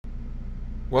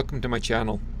Welcome to my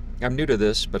channel. I'm new to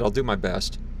this, but I'll do my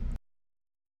best.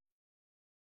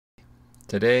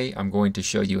 Today I'm going to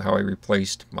show you how I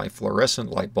replaced my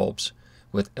fluorescent light bulbs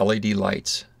with LED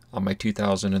lights on my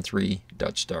 2003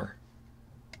 Dutch Star.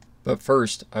 But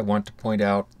first I want to point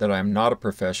out that I am not a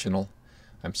professional.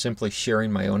 I'm simply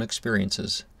sharing my own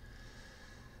experiences.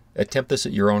 Attempt this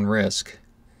at your own risk.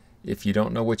 If you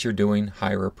don't know what you're doing,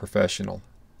 hire a professional.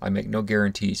 I make no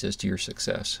guarantees as to your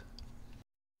success.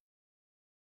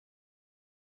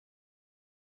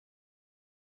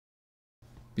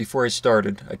 Before I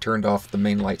started, I turned off the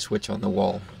main light switch on the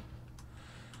wall.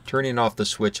 Turning off the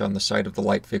switch on the side of the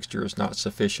light fixture is not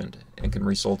sufficient and can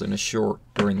result in a short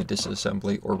during the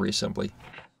disassembly or reassembly.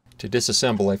 To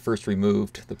disassemble, I first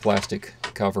removed the plastic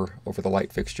cover over the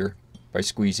light fixture by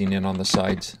squeezing in on the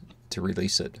sides to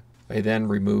release it. I then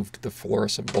removed the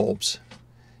fluorescent bulbs.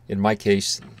 In my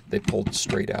case, they pulled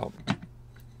straight out.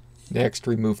 Next,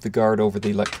 remove the guard over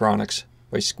the electronics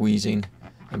by squeezing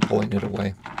and pulling it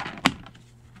away.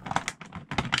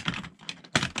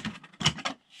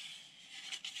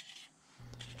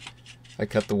 I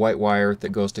cut the white wire that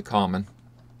goes to common.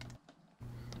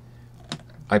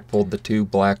 I pulled the two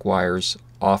black wires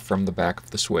off from the back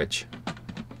of the switch.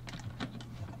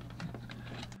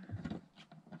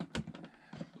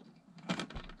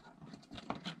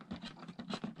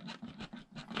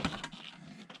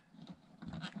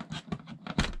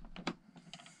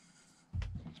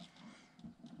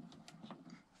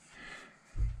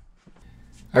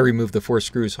 I removed the 4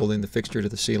 screws holding the fixture to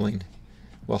the ceiling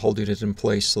while holding it in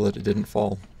place so that it didn't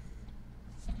fall.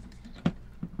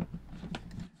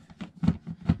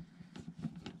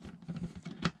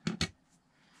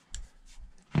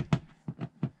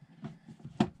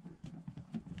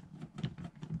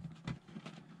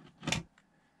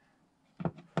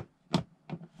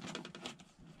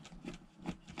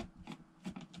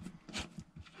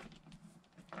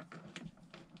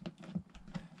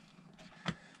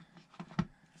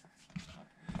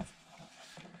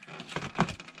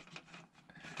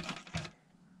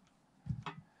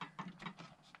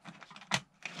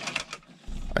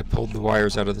 I pulled the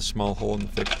wires out of the small hole in the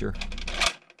fixture.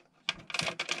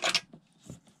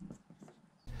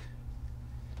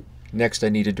 Next, I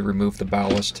needed to remove the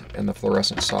ballast and the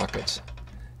fluorescent sockets.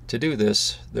 To do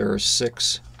this, there are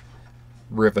 6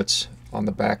 rivets on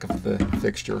the back of the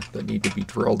fixture that need to be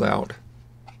drilled out.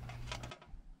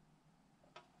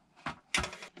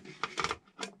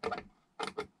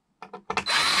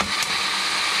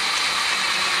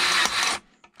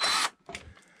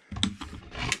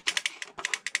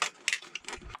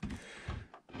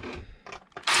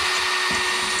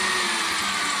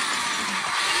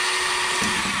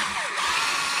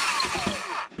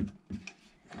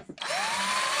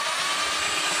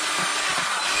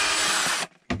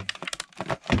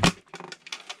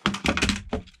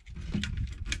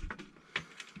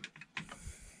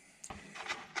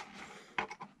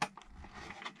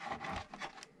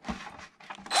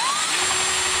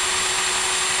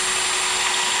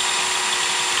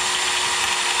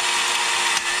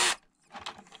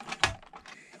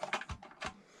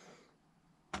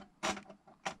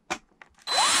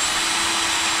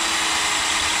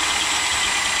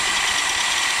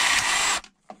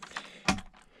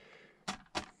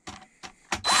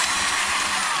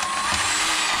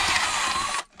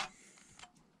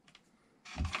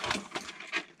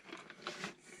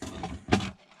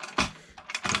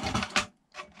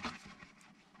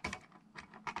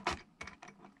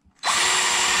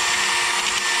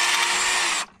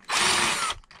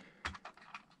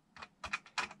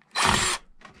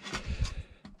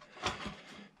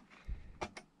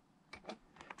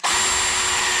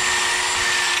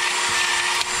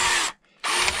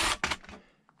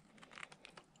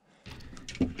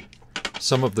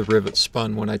 Some of the rivets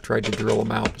spun when I tried to drill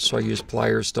them out, so I used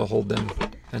pliers to hold them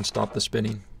and stop the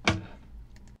spinning.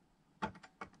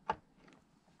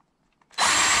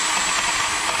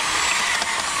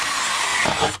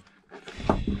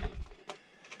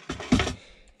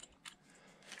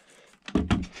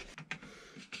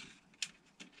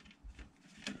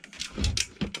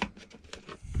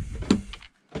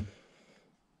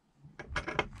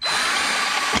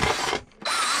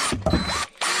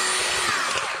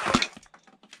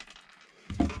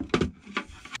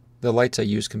 The lights I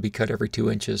use can be cut every 2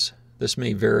 inches. This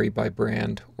may vary by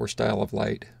brand or style of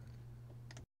light.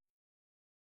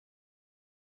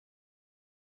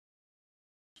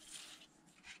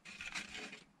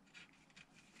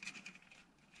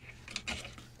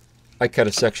 I cut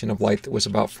a section of light that was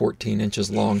about 14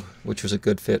 inches long, which was a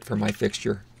good fit for my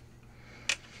fixture.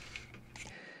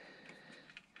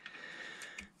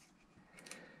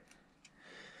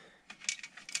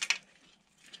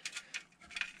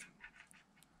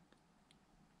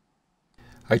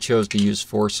 I chose to use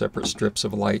 4 separate strips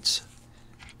of lights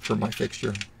for my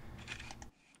fixture.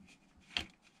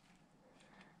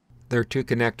 There are 2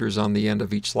 connectors on the end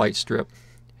of each light strip.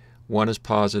 One is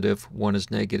positive, one is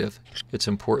negative. It's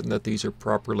important that these are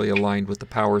properly aligned with the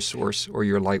power source or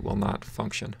your light will not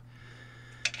function.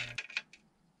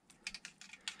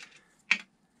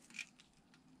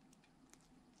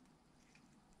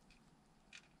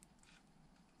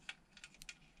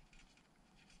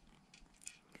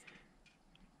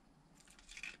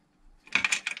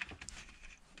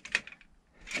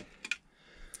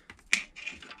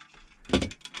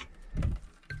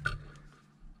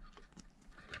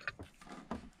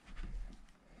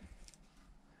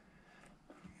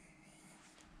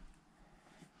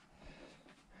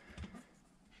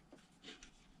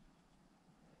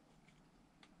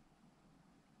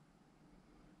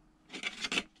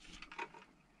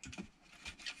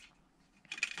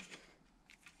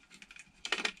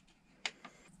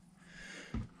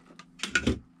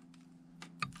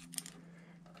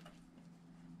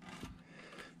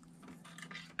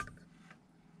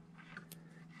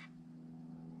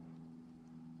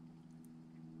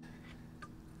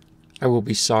 I will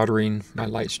be soldering my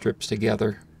light strips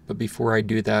together, but before I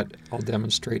do that, I'll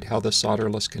demonstrate how the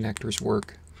solderless connectors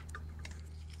work.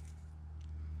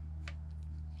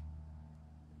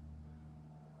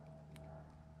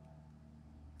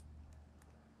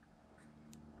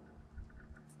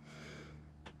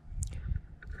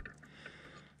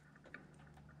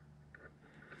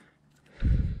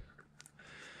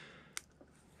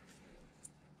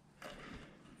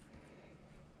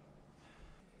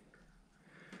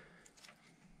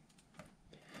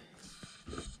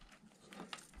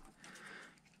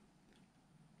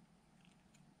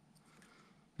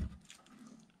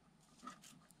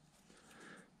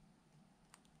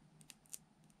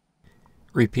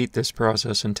 Repeat this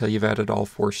process until you've added all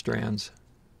 4 strands.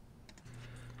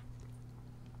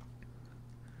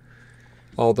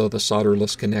 Although the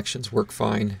solderless connections work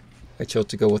fine, I chose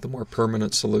to go with a more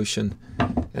permanent solution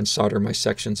and solder my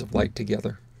sections of light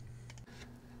together.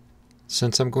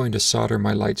 Since I'm going to solder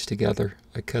my lights together,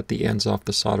 I cut the ends off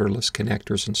the solderless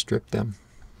connectors and stripped them.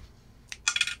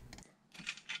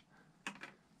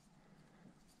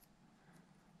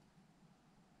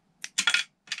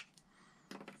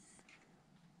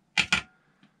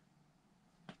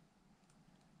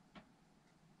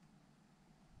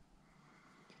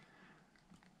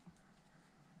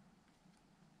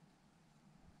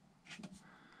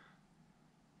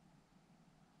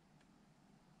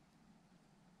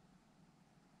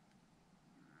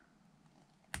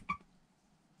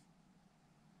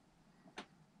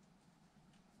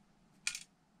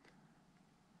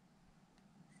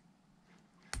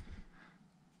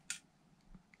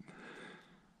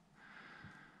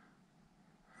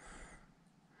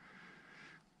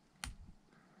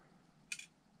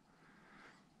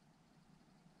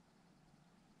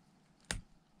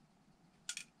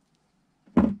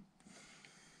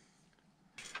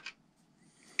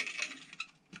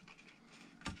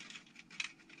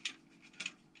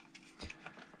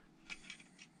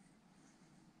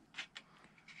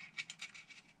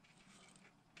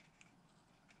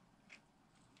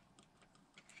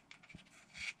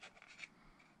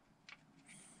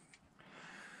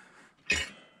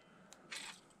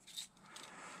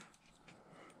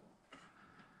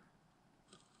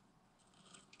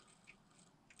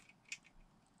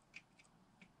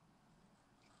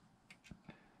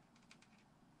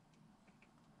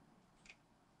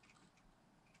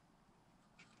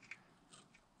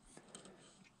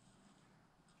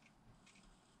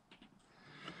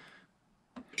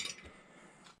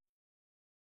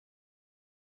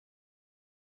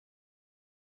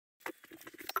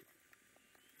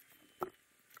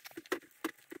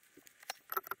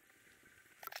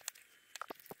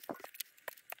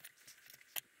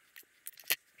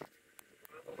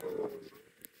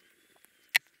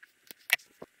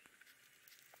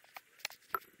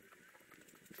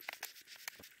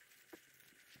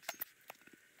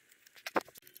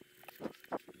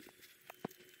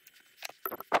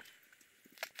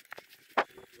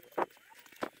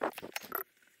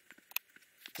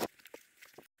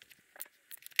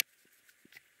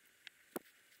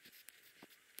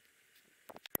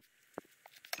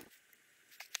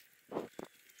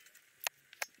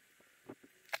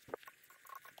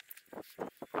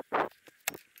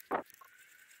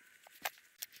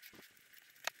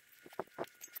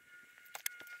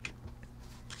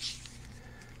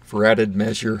 For added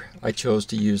measure, I chose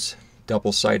to use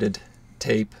double-sided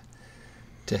tape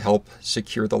to help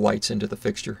secure the lights into the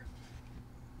fixture.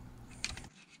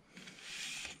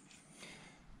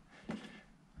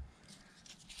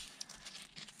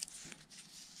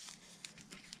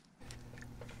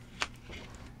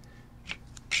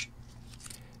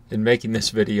 In making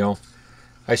this video,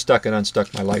 I stuck and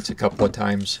unstuck my lights a couple of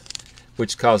times,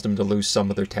 which caused them to lose some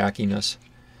of their tackiness.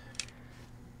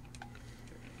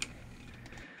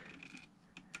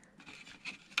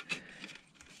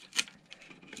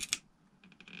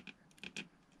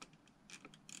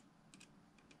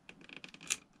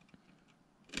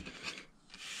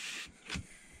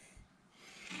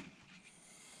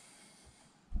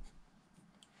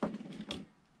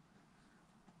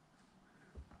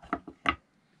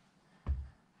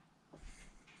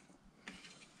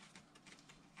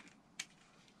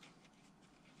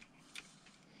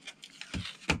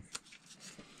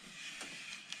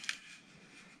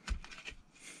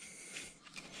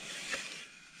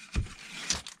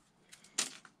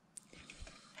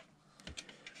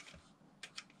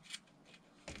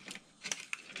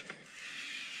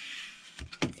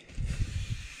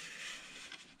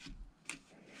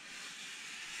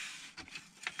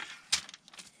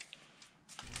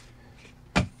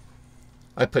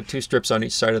 I put 2 strips on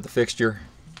each side of the fixture.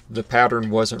 The pattern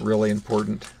wasn't really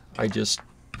important. I just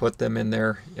put them in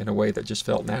there in a way that just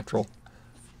felt natural.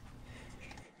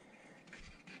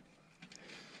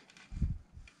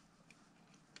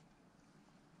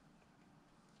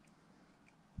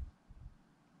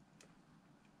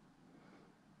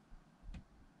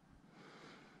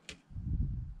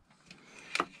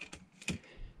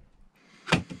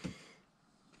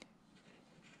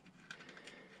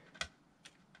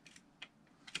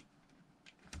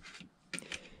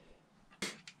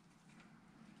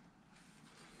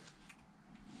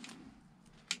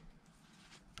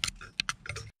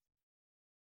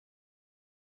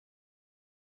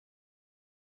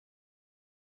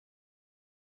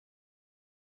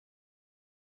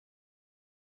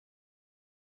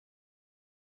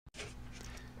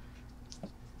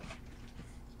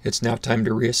 It's now time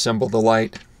to reassemble the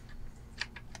light.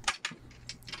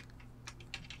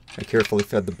 I carefully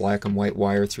fed the black and white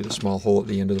wire through the small hole at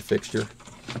the end of the fixture.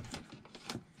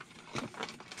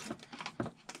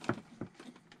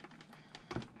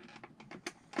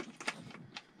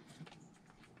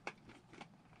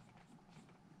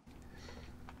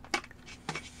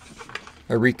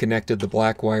 I reconnected the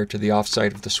black wire to the off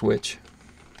side of the switch.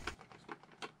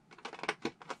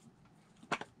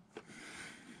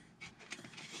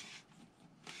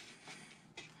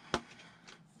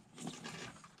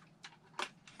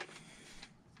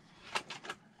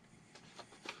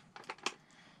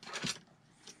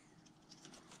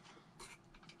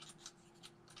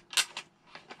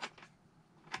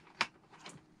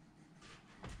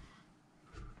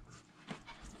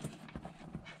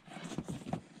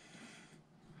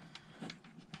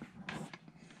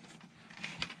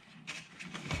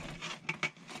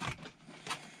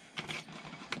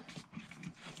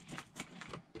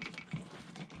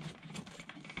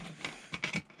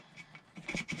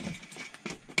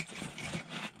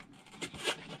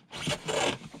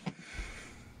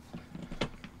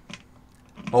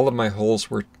 All of my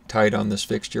holes were tight on this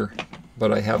fixture,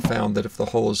 but I have found that if the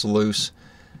hole is loose,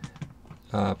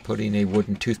 putting a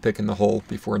wooden toothpick in the hole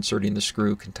before inserting the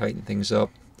screw can tighten things up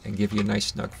and give you a nice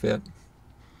snug fit.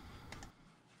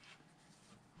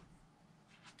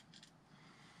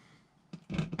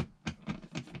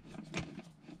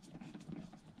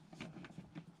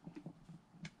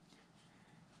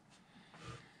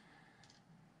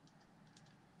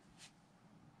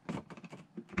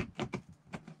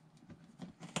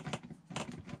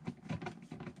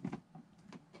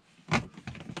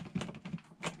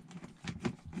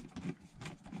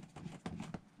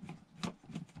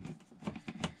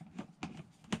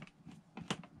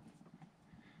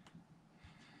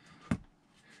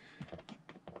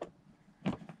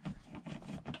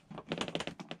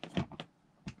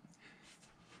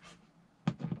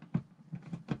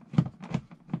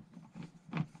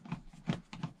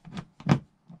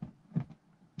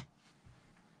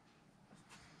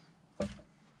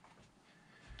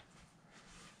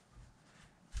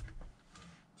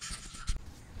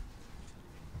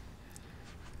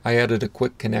 I added a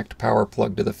quick connect power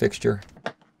plug to the fixture.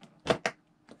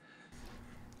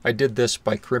 I did this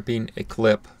by crimping a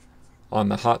clip on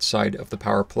the hot side of the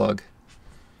power plug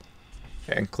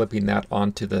and clipping that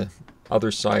onto the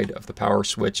other side of the power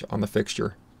switch on the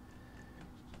fixture.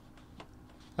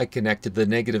 I connected the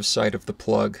negative side of the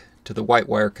plug to the white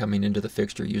wire coming into the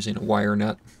fixture using a wire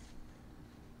nut.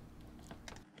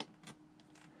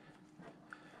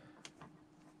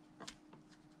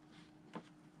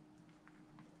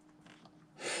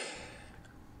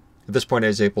 At this point I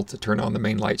was able to turn on the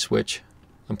main light switch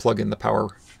and plug in the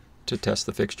power to test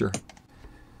the fixture.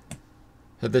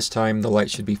 At this time the light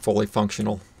should be fully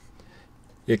functional.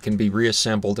 It can be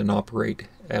reassembled and operate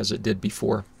as it did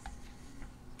before.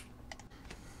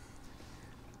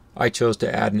 I chose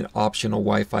to add an optional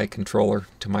Wi-Fi controller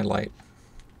to my light.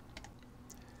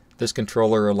 This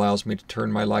controller allows me to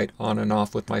turn my light on and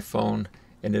off with my phone,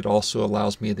 and it also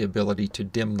allows me the ability to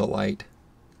dim the light.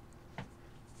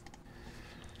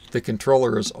 The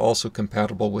controller is also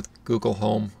compatible with Google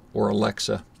Home or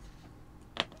Alexa.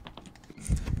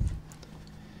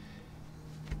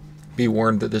 Be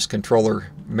warned that this controller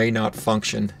may not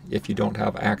function if you don't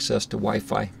have access to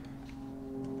Wi-Fi.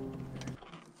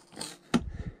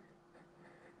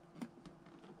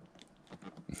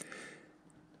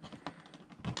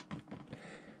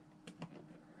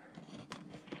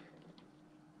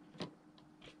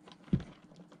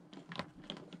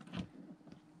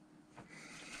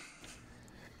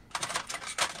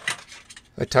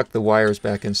 I tucked the wires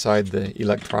back inside the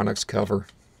electronics cover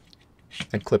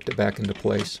and clipped it back into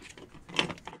place.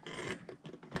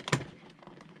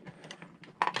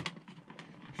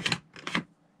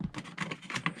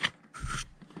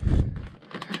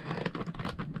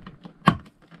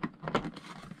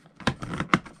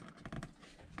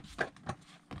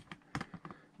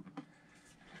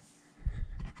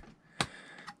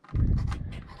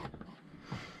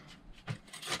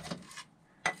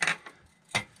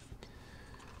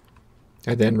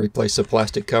 I then replace the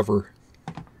plastic cover.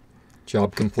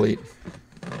 Job complete.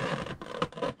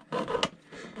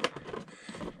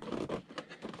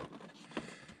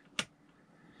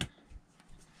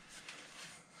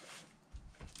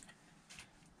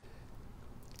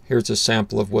 Here's a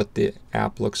sample of what the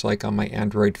app looks like on my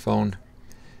Android phone.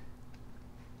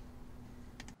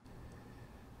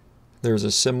 There's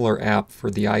a similar app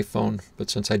for the iPhone, but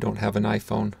since I don't have an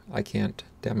iPhone, I can't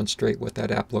demonstrate what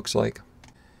that app looks like.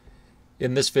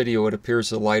 In this video, it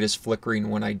appears the light is flickering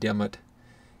when I dim it.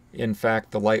 In fact,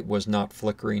 the light was not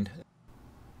flickering.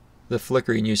 The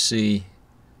flickering you see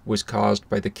was caused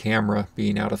by the camera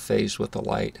being out of phase with the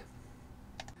light.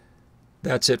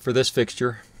 That's it for this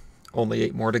fixture. Only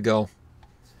 8 more to go.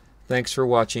 Thanks for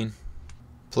watching.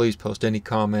 Please post any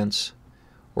comments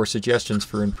or suggestions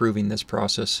for improving this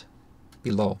process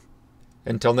below.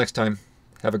 Until next time,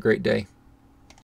 have a great day.